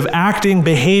 ways of acting,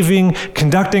 behaving,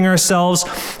 conducting ourselves,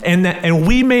 and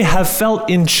we may have felt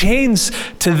in chains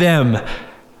to them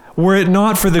were it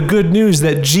not for the good news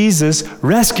that Jesus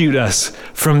rescued us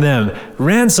from them,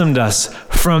 ransomed us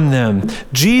from them.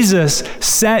 Jesus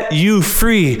set you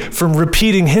free from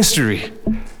repeating history.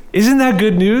 Isn't that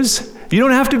good news? You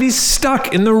don't have to be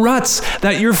stuck in the ruts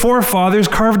that your forefathers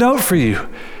carved out for you.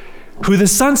 Who the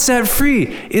Son set free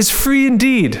is free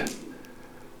indeed.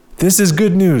 This is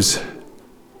good news.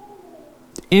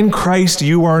 In Christ,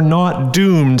 you are not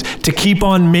doomed to keep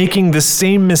on making the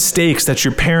same mistakes that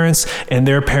your parents and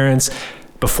their parents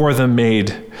before them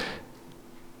made.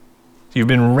 You've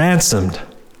been ransomed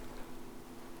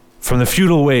from the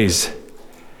futile ways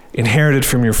inherited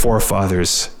from your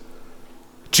forefathers.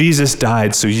 Jesus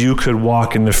died so you could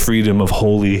walk in the freedom of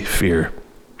holy fear.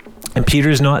 And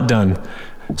Peter's not done.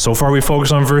 So far we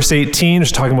focused on verse 18,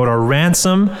 just talking about our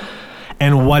ransom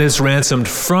and what it's ransomed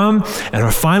from. And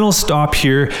our final stop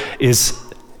here is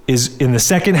in the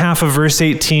second half of verse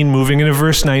 18, moving into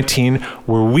verse 19,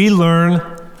 where we learn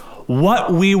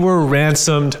what we were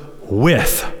ransomed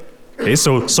with. Okay,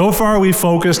 so far we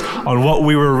focused on what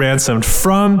we were ransomed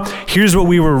from. Here's what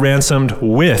we were ransomed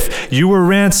with. You were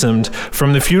ransomed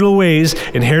from the futile ways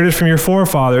inherited from your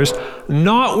forefathers,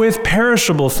 not with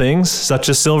perishable things such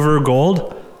as silver or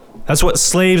gold. That's what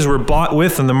slaves were bought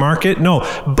with in the market. No,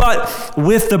 but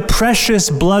with the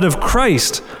precious blood of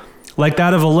Christ, like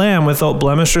that of a lamb without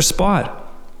blemish or spot.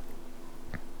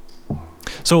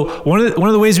 So one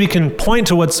of the ways we can point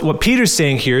to what Peter's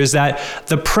saying here is that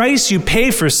the price you pay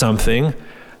for something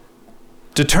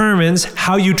determines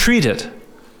how you treat it.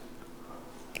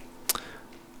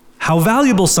 How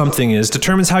valuable something is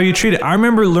determines how you treat it. I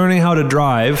remember learning how to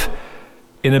drive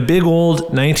in a big old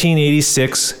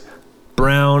 1986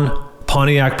 brown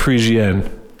Pontiac Parisienne.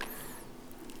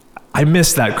 I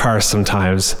miss that car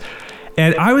sometimes.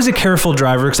 And I was a careful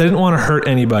driver because I didn't want to hurt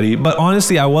anybody, but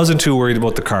honestly, I wasn't too worried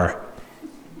about the car.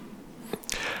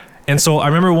 And so I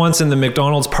remember once in the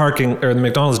McDonald's parking, or the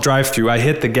McDonald's drive-thru, I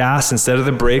hit the gas instead of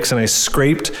the brakes and I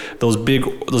scraped those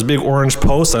big orange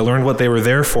posts. I learned what they were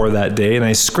there for that day, and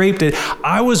I scraped it.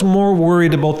 I was more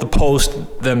worried about the post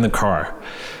than the car.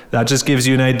 That just gives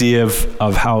you an idea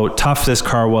of how tough this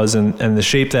car was and the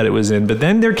shape that it was in. But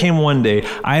then there came one day,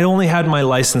 I had only had my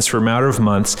license for a matter of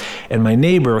months, and my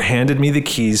neighbor handed me the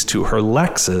keys to her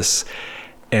Lexus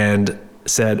and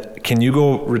said, "Can you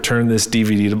go return this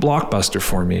DVD to Blockbuster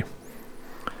for me?"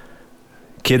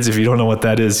 Kids, if you don't know what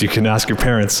that is, you can ask your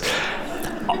parents.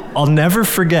 I'll never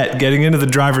forget getting into the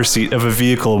driver's seat of a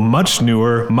vehicle much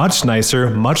newer, much nicer,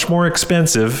 much more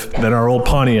expensive than our old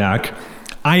Pontiac.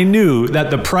 I knew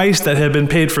that the price that had been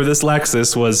paid for this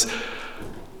Lexus was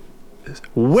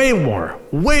way more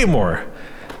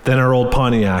than our old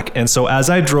Pontiac. And so as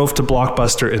I drove to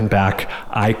Blockbuster and back,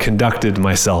 I conducted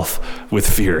myself with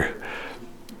fear.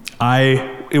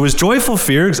 It was joyful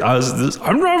fear.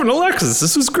 I'm driving a Lexus.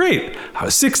 This was great. I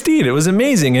was 16. It was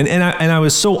amazing. And I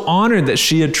was so honored that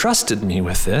she had trusted me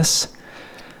with this.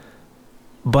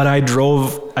 But I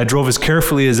drove as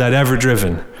carefully as I'd ever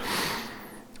driven.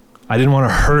 I didn't want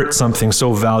to hurt something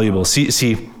so valuable.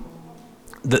 See,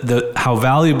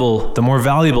 the more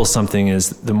valuable something is,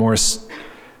 the more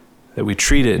that we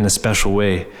treat it in a special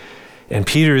way. And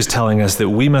Peter is telling us that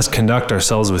we must conduct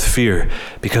ourselves with fear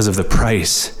because of the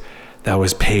price that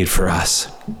was paid for us.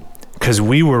 Because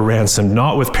we were ransomed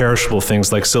not with perishable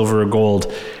things like silver or gold.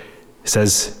 It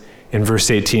says in verse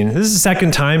 18, this is the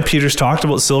second time Peter's talked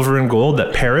about silver and gold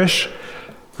that perish,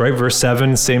 right? Verse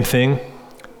 7, same thing.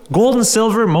 Gold and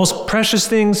silver, most precious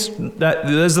things,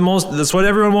 that's what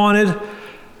everyone wanted.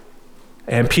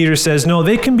 And Peter says, no,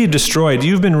 they can be destroyed.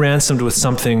 You've been ransomed with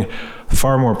something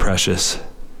far more precious.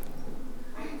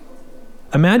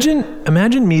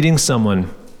 Imagine meeting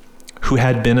someone who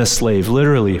had been a slave,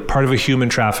 literally part of a human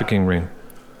trafficking ring.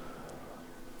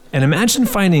 And imagine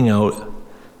finding out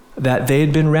that they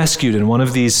had been rescued in one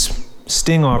of these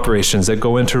sting operations that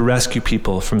go in to rescue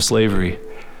people from slavery.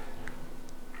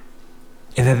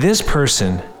 And that this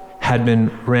person had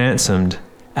been ransomed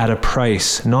at a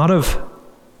price not of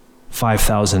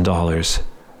 $5,000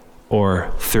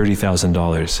 or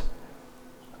 $30,000,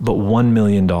 but $1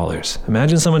 million.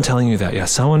 Imagine someone telling you that. Yeah,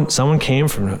 someone came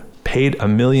paid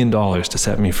 $1 million to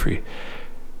set me free.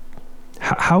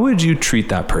 How would you treat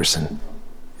that person?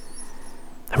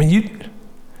 I mean, it'd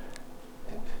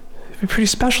be pretty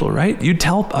special, right? You'd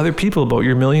tell other people about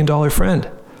your $1 million friend.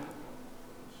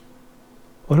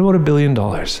 What about $1 billion?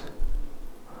 What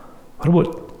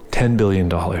about $10 billion?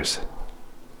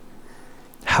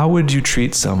 How would you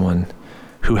treat someone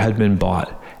who had been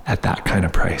bought at that kind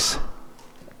of price?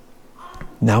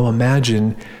 Now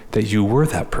imagine that you were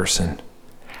that person.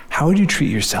 How would you treat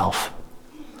yourself?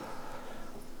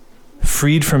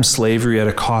 Freed from slavery at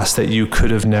a cost that you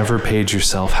could have never paid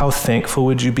yourself, how thankful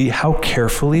would you be? How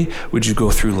carefully would you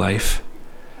go through life,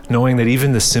 knowing that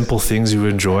even the simple things you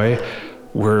enjoy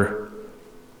were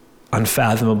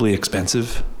unfathomably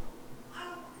expensive?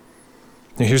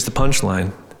 Now here's the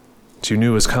punchline that you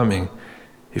knew was coming.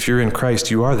 If you're in Christ,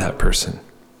 you are that person.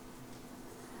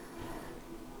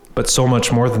 But so much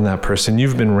more than that person.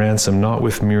 You've been ransomed not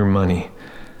with mere money,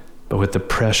 but with the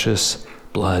precious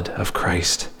blood of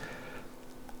Christ,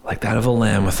 like that of a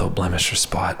lamb without blemish or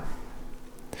spot.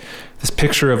 This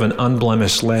picture of an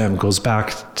unblemished lamb goes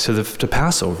back to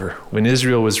Passover, when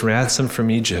Israel was ransomed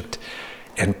from Egypt,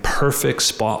 and perfect,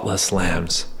 spotless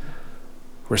lambs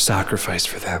were sacrificed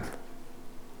for them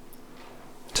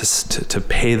to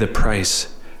pay the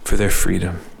price for their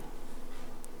freedom.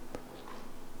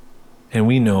 And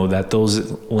we know that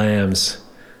those lambs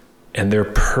and their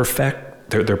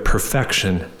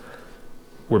perfection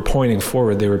were pointing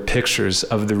forward. They were pictures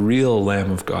of the real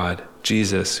Lamb of God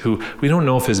Jesus, who we don't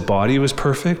know if his body was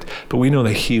perfect, but we know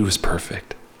that he was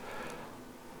perfect.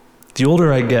 The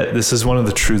older I get, this is one of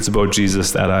the truths about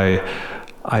Jesus that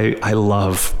I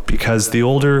love, because the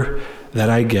older that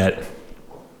I get,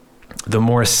 the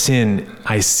more sin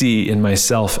I see in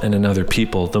myself and in other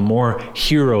people, the more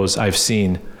heroes I've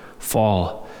seen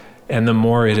fall, and the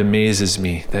more it amazes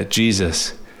me that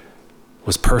Jesus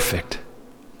was perfect.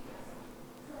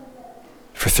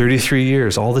 For 33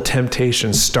 years, all the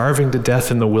temptations, starving to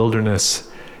death in the wilderness,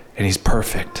 and he's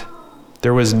perfect.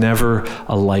 There was never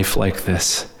a life like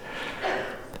this.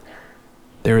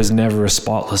 There is never a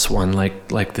spotless one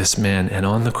like this man. And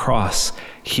on the cross,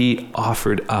 he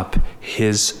offered up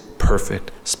his perfect,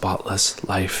 spotless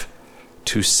life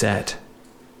to set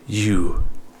you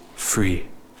free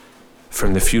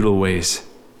from the futile ways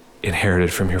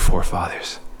inherited from your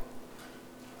forefathers.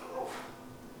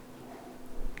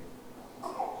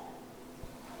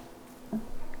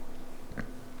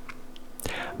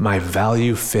 My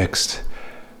value fixed,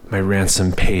 my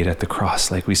ransom paid at the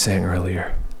cross, like we sang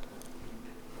earlier.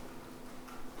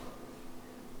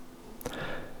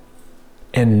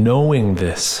 And knowing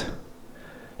this,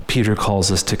 Peter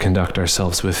calls us to conduct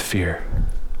ourselves with fear.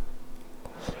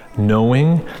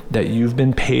 Knowing that you've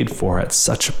been paid for at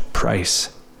such a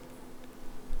price,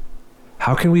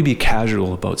 how can we be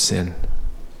casual about sin?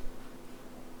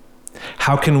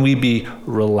 How can we be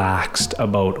relaxed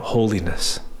about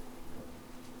holiness?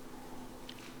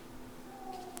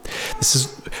 This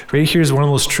is right here is one of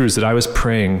those truths that I was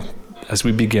praying as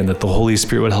we begin, that the Holy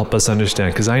Spirit would help us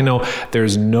understand, because I know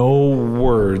there's no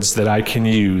words that I can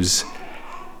use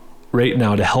right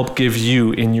now to help give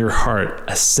you in your heart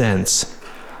a sense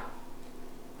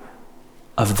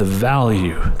of the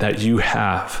value that you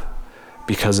have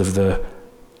because of the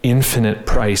infinite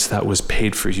price that was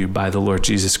paid for you by the Lord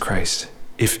Jesus Christ.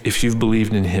 If you've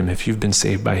believed in him, if you've been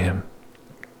saved by him.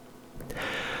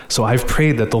 So I've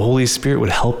prayed that the Holy Spirit would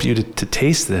help you to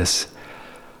taste this.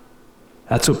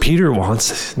 That's what Peter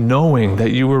wants, knowing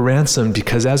that you were ransomed,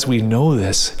 because as we know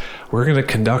this, we're going to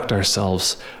conduct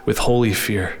ourselves with holy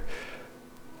fear.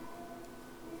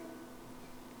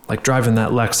 Like driving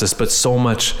that Lexus, but so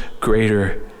much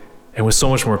greater and with so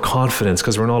much more confidence,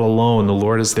 because we're not alone. The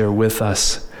Lord is there with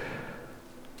us.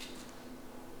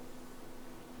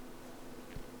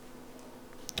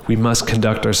 We must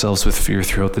conduct ourselves with fear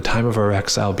throughout the time of our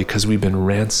exile, because we've been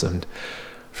ransomed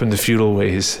from the futile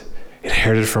ways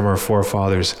inherited from our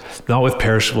forefathers, not with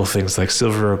perishable things like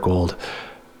silver or gold,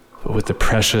 but with the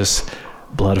precious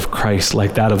blood of Christ,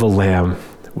 like that of a lamb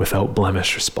without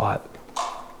blemish or spot.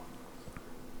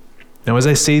 Now, as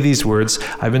I say these words,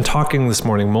 I've been talking this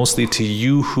morning mostly to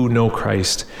you who know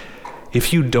Christ.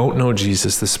 If you don't know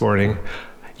Jesus this morning,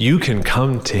 you can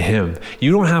come to him.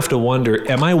 You don't have to wonder,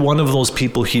 am I one of those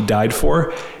people he died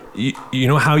for? You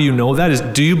know how you know that is,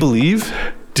 do you believe?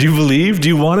 Do you believe? Do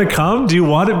you want to come? Do you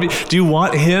want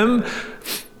him?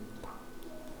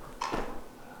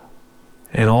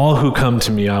 And all who come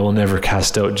to me, I will never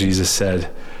cast out, Jesus said.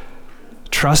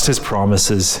 Trust his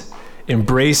promises.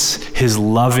 Embrace his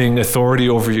loving authority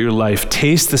over your life.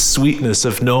 Taste the sweetness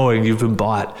of knowing you've been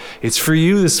bought. It's for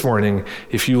you this morning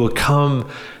if you will come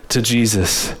to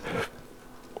Jesus.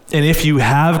 And if you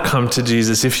have come to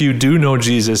Jesus, if you do know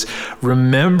Jesus,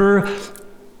 remember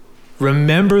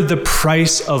the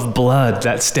price of blood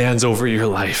that stands over your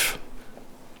life.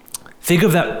 Think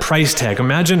of that price tag.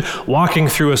 Imagine walking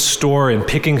through a store and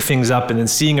picking things up and then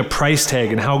seeing a price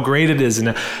tag and how great it is and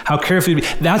how careful you be.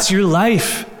 That's your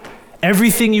life.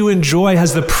 Everything you enjoy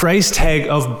has the price tag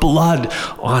of blood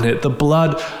on it, the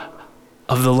blood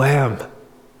of the Lamb.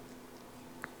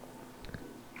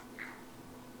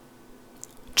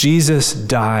 Jesus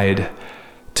died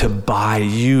to buy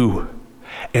you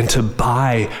and to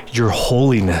buy your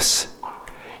holiness.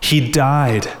 He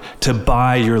died to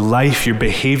buy your life, your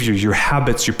behavior, your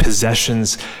habits, your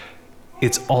possessions.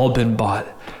 It's all been bought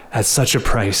at such a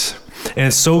price. And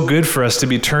it's so good for us to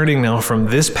be turning now from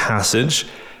this passage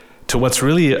to what's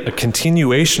really a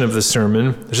continuation of the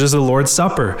sermon, which is the Lord's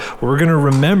Supper. We're going to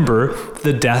remember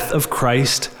the death of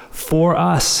Christ for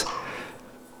us.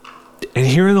 And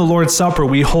here in the Lord's Supper,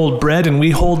 we hold bread and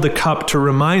we hold the cup to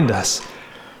remind us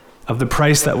of the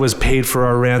price that was paid for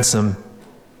our ransom.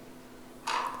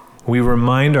 We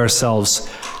remind ourselves,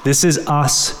 this is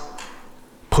us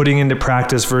putting into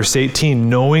practice verse 18,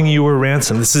 knowing you were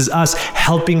ransomed. This is us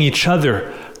helping each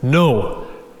other know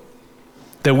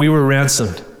that we were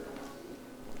ransomed.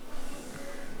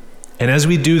 And as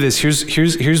we do this,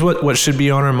 here's what should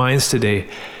be on our minds today.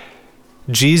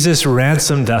 Jesus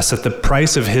ransomed us at the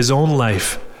price of his own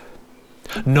life,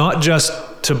 not just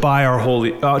to buy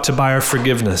our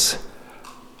forgiveness,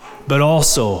 but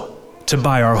also to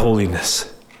buy our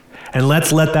holiness. And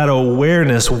let's let that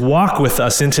awareness walk with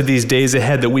us into these days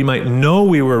ahead, that we might know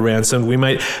we were ransomed, we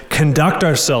might conduct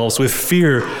ourselves with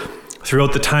fear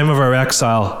throughout the time of our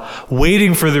exile,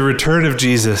 waiting for the return of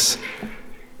Jesus,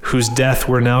 whose death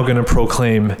we're now going to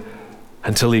proclaim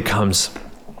until he comes.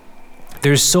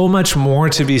 There's so much more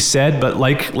to be said, but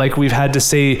like we've had to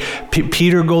say,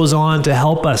 Peter goes on to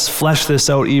help us flesh this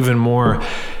out even more.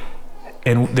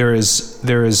 And there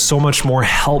is so much more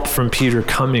help from Peter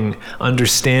coming,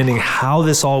 understanding how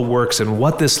this all works and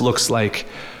what this looks like.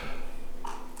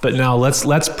 But now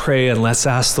let's pray and let's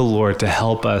ask the Lord to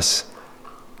help us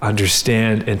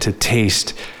understand and to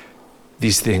taste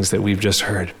these things that we've just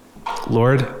heard.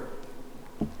 Lord,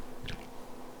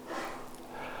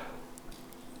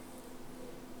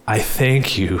 I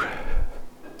thank you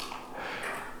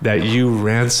that you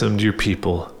ransomed your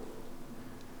people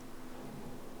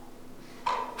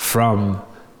from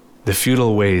the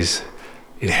futile ways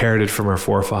inherited from our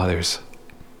forefathers,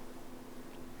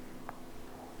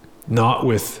 not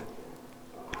with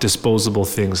disposable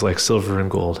things like silver and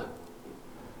gold,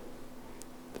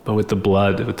 but with the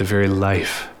blood, with the very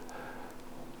life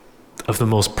of the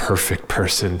most perfect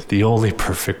person, the only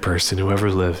perfect person who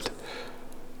ever lived.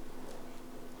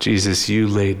 Jesus, you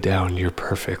laid down your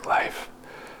perfect life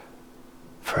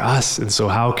for us, and so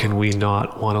how can we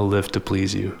not want to live to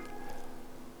please you?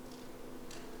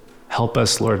 Help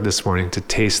us, Lord, this morning to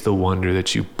taste the wonder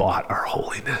that you bought our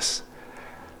holiness.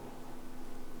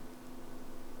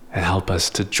 And help us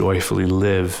to joyfully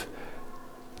live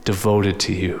devoted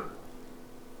to you.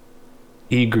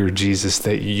 Eager, Jesus,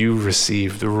 that you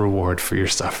receive the reward for your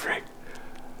suffering.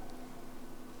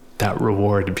 That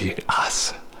reward being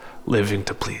us, living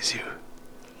to please you.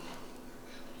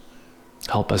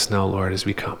 Help us now, Lord, as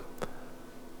we come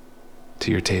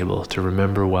to your table, to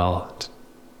remember well,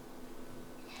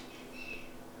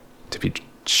 to be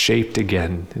shaped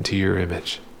again into your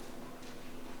image.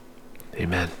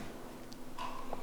 Amen.